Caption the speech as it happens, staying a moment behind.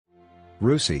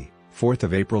Rusi, 4th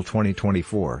of April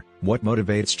 2024, what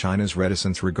motivates China's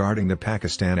reticence regarding the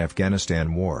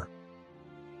Pakistan-Afghanistan war?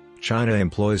 China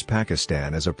employs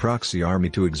Pakistan as a proxy army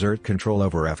to exert control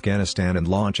over Afghanistan and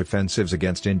launch offensives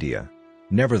against India.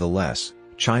 Nevertheless,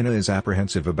 China is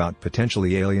apprehensive about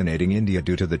potentially alienating India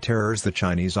due to the terrors the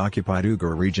Chinese-occupied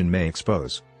Ughur region may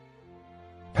expose.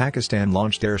 Pakistan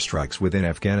launched airstrikes within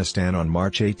Afghanistan on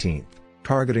March 18,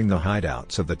 targeting the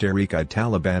hideouts of the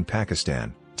Tehrik-i-Taliban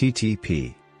Pakistan,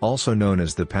 TTP, also known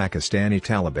as the Pakistani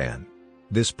Taliban.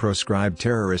 This proscribed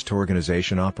terrorist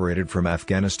organization operated from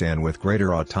Afghanistan with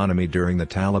greater autonomy during the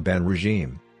Taliban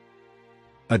regime.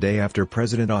 A day after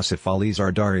President Asif Ali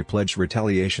Zardari pledged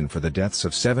retaliation for the deaths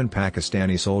of 7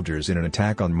 Pakistani soldiers in an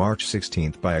attack on March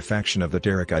 16 by a faction of the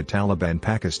Tehrik-i-Taliban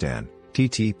Pakistan,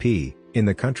 TTP, in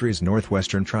the country's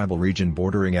northwestern tribal region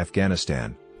bordering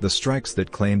Afghanistan, the strikes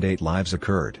that claimed 8 lives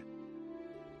occurred.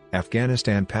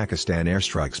 Afghanistan-Pakistan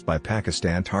airstrikes by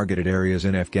Pakistan targeted areas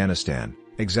in Afghanistan,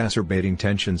 exacerbating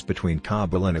tensions between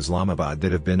Kabul and Islamabad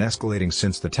that have been escalating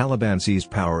since the Taliban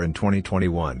seized power in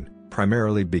 2021,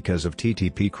 primarily because of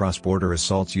TTP cross-border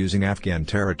assaults using Afghan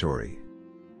territory.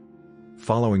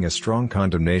 Following a strong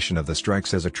condemnation of the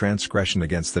strikes as a transgression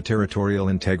against the territorial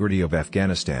integrity of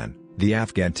Afghanistan, the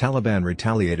Afghan Taliban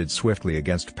retaliated swiftly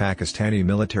against Pakistani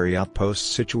military outposts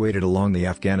situated along the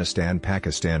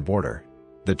Afghanistan-Pakistan border.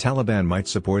 The Taliban might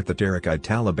support the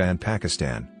Tehrik-i-Taliban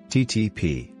Pakistan,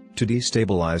 TTP, to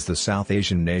destabilize the South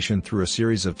Asian nation through a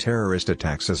series of terrorist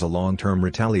attacks as a long-term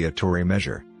retaliatory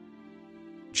measure.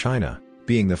 China,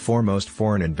 being the foremost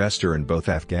foreign investor in both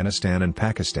Afghanistan and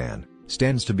Pakistan,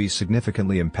 stands to be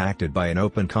significantly impacted by an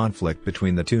open conflict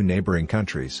between the two neighboring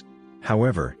countries.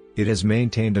 However, it has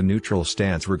maintained a neutral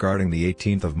stance regarding the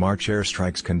 18th of March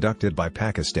airstrikes conducted by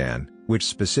Pakistan, which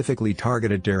specifically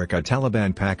targeted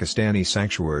Tehrik-i-Taliban Pakistani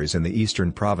sanctuaries in the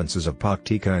eastern provinces of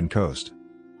Paktika and Khost.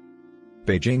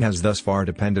 Beijing has thus far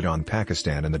depended on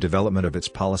Pakistan in the development of its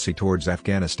policy towards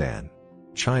Afghanistan.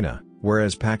 China,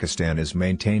 whereas Pakistan is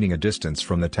maintaining a distance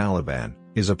from the Taliban,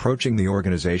 is approaching the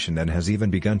organization and has even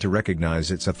begun to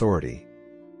recognize its authority.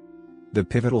 The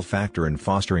pivotal factor in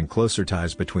fostering closer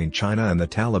ties between China and the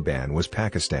Taliban was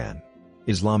Pakistan.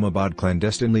 Islamabad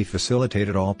clandestinely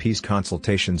facilitated all peace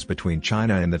consultations between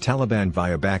China and the Taliban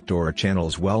via backdoor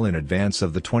channels well in advance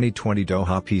of the 2020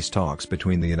 Doha peace talks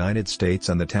between the United States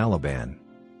and the Taliban.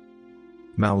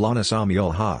 Maulana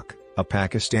Sami-ul-Haq, a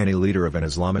Pakistani leader of an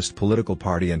Islamist political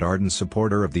party and ardent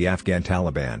supporter of the Afghan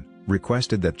Taliban,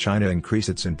 requested that China increase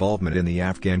its involvement in the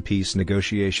Afghan peace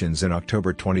negotiations in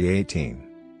October 2018.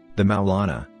 The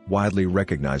Maulana, widely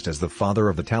recognized as the father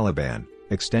of the Taliban,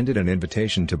 extended an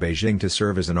invitation to Beijing to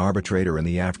serve as an arbitrator in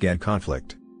the Afghan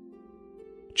conflict.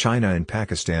 China and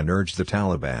Pakistan urged the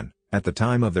Taliban, at the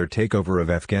time of their takeover of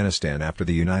Afghanistan after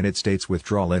the United States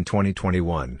withdrawal in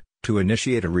 2021, to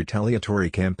initiate a retaliatory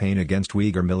campaign against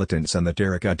Uyghur militants and the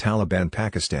Tehrik-i-Taliban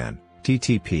Pakistan,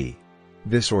 TTP.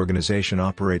 This organization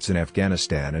operates in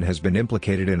Afghanistan and has been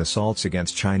implicated in assaults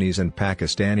against Chinese and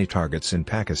Pakistani targets in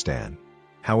Pakistan.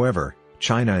 However,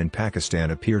 China and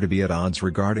Pakistan appear to be at odds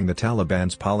regarding the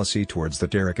Taliban's policy towards the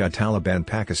Tehrik-i-Taliban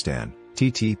Pakistan,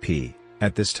 TTP,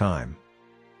 at this time.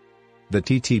 The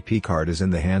TTP card is in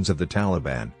the hands of the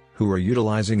Taliban, who are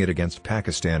utilizing it against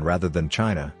Pakistan rather than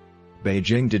China.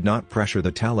 Beijing did not pressure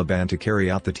the Taliban to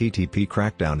carry out the TTP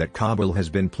crackdown that Kabul has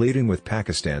been pleading with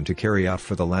Pakistan to carry out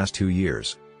for the last 2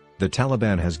 years. The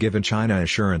Taliban has given China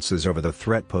assurances over the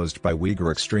threat posed by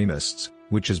Uyghur extremists,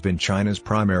 which has been China's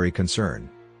primary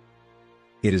concern.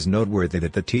 It is noteworthy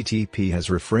that the TTP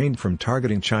has refrained from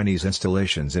targeting Chinese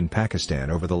installations in Pakistan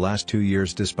over the last 2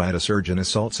 years despite a surge in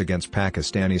assaults against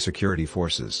Pakistani security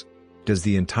forces. Does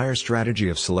the entire strategy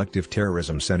of selective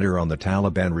terrorism center on the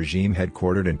Taliban regime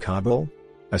headquartered in Kabul?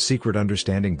 A secret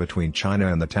understanding between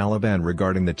China and the Taliban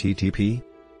regarding the TTP?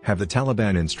 Have the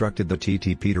Taliban instructed the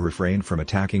TTP to refrain from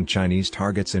attacking Chinese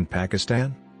targets in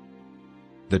Pakistan?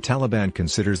 The Taliban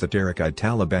considers the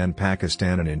Tehrik-i-Taliban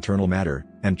Pakistan an internal matter,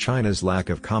 and China's lack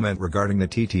of comment regarding the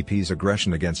TTP's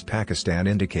aggression against Pakistan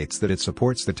indicates that it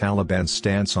supports the Taliban's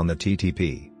stance on the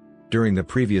TTP. During the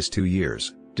previous 2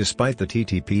 years, despite the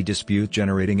TTP dispute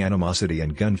generating animosity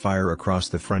and gunfire across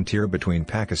the frontier between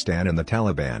Pakistan and the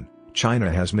Taliban, China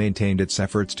has maintained its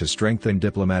efforts to strengthen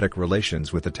diplomatic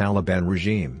relations with the Taliban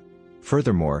regime.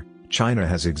 Furthermore, China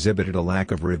has exhibited a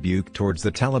lack of rebuke towards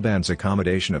the Taliban's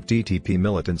accommodation of TTP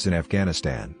militants in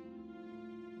Afghanistan.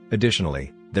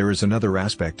 Additionally, there is another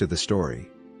aspect to the story.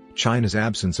 China's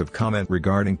absence of comment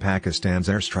regarding Pakistan's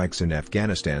airstrikes in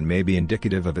Afghanistan may be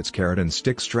indicative of its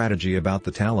carrot-and-stick strategy about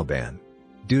the Taliban.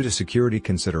 Due to security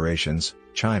considerations,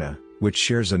 China, which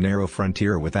shares a narrow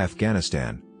frontier with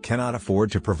Afghanistan, cannot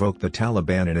afford to provoke the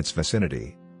Taliban in its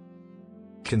vicinity.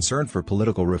 Concern for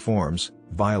political reforms,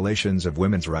 violations of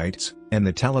women's rights, and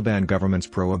the Taliban government's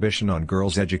prohibition on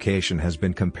girls' education has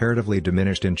been comparatively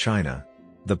diminished in China.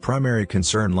 The primary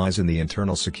concern lies in the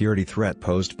internal security threat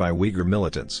posed by Uyghur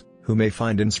militants, who may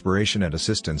find inspiration and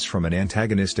assistance from an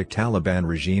antagonistic Taliban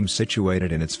regime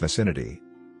situated in its vicinity.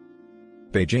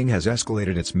 Beijing has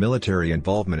escalated its military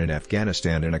involvement in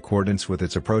Afghanistan in accordance with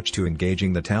its approach to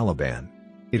engaging the Taliban.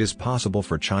 It is possible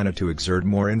for China to exert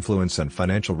more influence and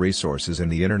financial resources in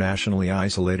the internationally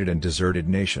isolated and deserted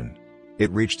nation.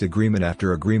 It reached agreement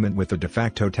after agreement with the de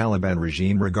facto Taliban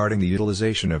regime regarding the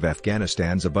utilization of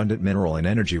Afghanistan's abundant mineral and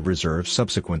energy reserves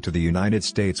subsequent to the United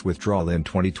States withdrawal in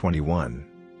 2021.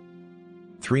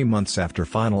 3 months after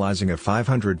finalizing a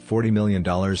 $540 million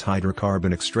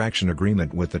hydrocarbon extraction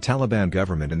agreement with the Taliban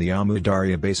government in the Amu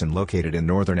Darya Basin located in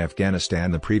northern Afghanistan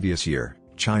the previous year,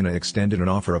 China extended an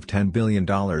offer of $10 billion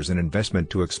in investment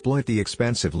to exploit the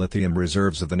expansive lithium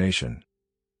reserves of the nation.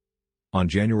 On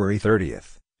January 30,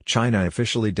 China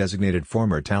officially designated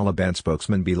former Taliban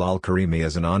spokesman Bilal Karimi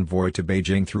as an envoy to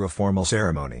Beijing through a formal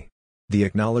ceremony. The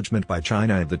acknowledgement by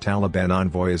China of the Taliban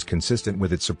envoy is consistent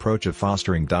with its approach of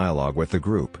fostering dialogue with the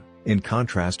group, in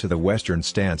contrast to the Western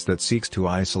stance that seeks to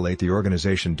isolate the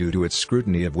organization due to its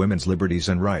scrutiny of women's liberties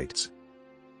and rights.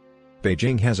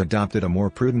 Beijing has adopted a more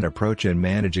prudent approach in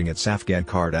managing its Afghan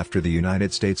card after the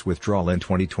United States withdrawal in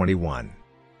 2021.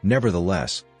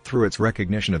 Nevertheless, through its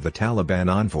recognition of the Taliban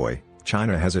envoy,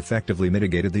 China has effectively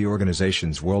mitigated the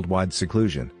organization's worldwide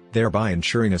seclusion, thereby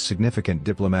ensuring a significant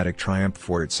diplomatic triumph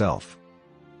for itself.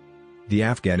 The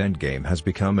Afghan endgame has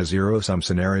become a zero-sum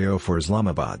scenario for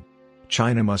Islamabad.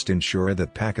 China must ensure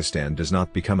that Pakistan does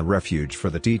not become a refuge for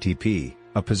the TTP,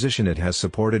 a position it has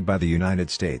supported by the United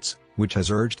States, which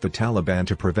has urged the Taliban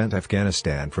to prevent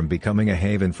Afghanistan from becoming a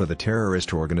haven for the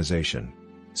terrorist organization.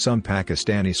 Some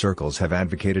Pakistani circles have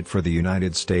advocated for the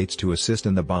United States to assist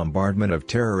in the bombardment of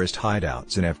terrorist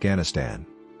hideouts in Afghanistan.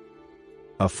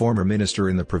 A former minister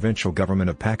in the provincial government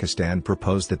of Pakistan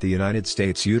proposed that the United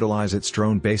States utilize its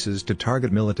drone bases to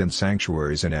target militant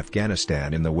sanctuaries in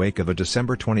Afghanistan in the wake of a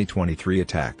December 2023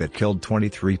 attack that killed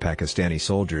 23 Pakistani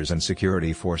soldiers and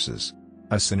security forces.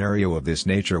 A scenario of this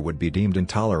nature would be deemed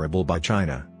intolerable by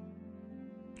China.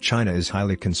 China is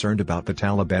highly concerned about the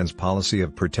Taliban's policy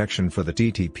of protection for the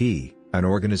TTP, an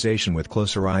organization with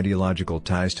closer ideological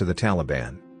ties to the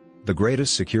Taliban. The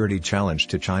greatest security challenge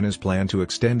to China's plan to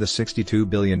extend the $62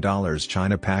 billion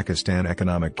China-Pakistan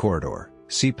Economic Corridor,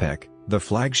 CPEC, the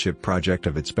flagship project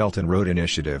of its Belt and Road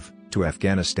Initiative, to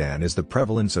Afghanistan is the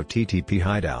prevalence of TTP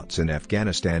hideouts in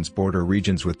Afghanistan's border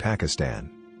regions with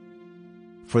Pakistan.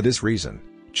 For this reason,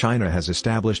 China has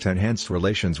established enhanced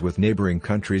relations with neighboring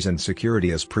countries and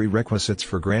security as prerequisites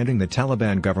for granting the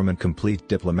Taliban government complete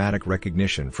diplomatic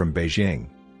recognition from Beijing.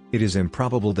 It is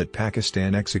improbable that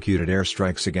Pakistan executed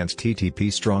airstrikes against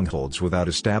TTP strongholds without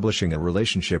establishing a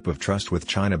relationship of trust with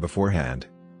China beforehand.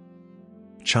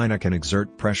 China can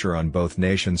exert pressure on both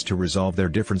nations to resolve their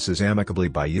differences amicably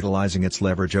by utilizing its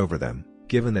leverage over them,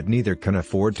 given that neither can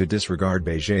afford to disregard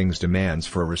Beijing's demands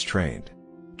for restraint.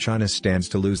 China stands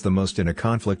to lose the most in a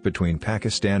conflict between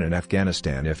Pakistan and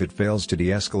Afghanistan if it fails to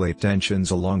de-escalate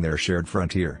tensions along their shared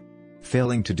frontier.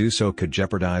 Failing to do so could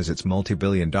jeopardize its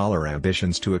multi-billion-dollar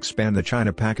ambitions to expand the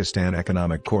China-Pakistan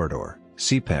Economic Corridor,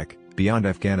 CPEC, beyond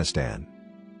Afghanistan.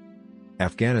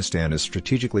 Afghanistan is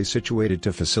strategically situated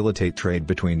to facilitate trade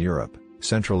between Europe,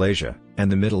 Central Asia,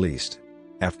 and the Middle East.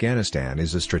 Afghanistan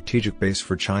is a strategic base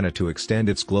for China to extend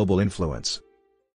its global influence.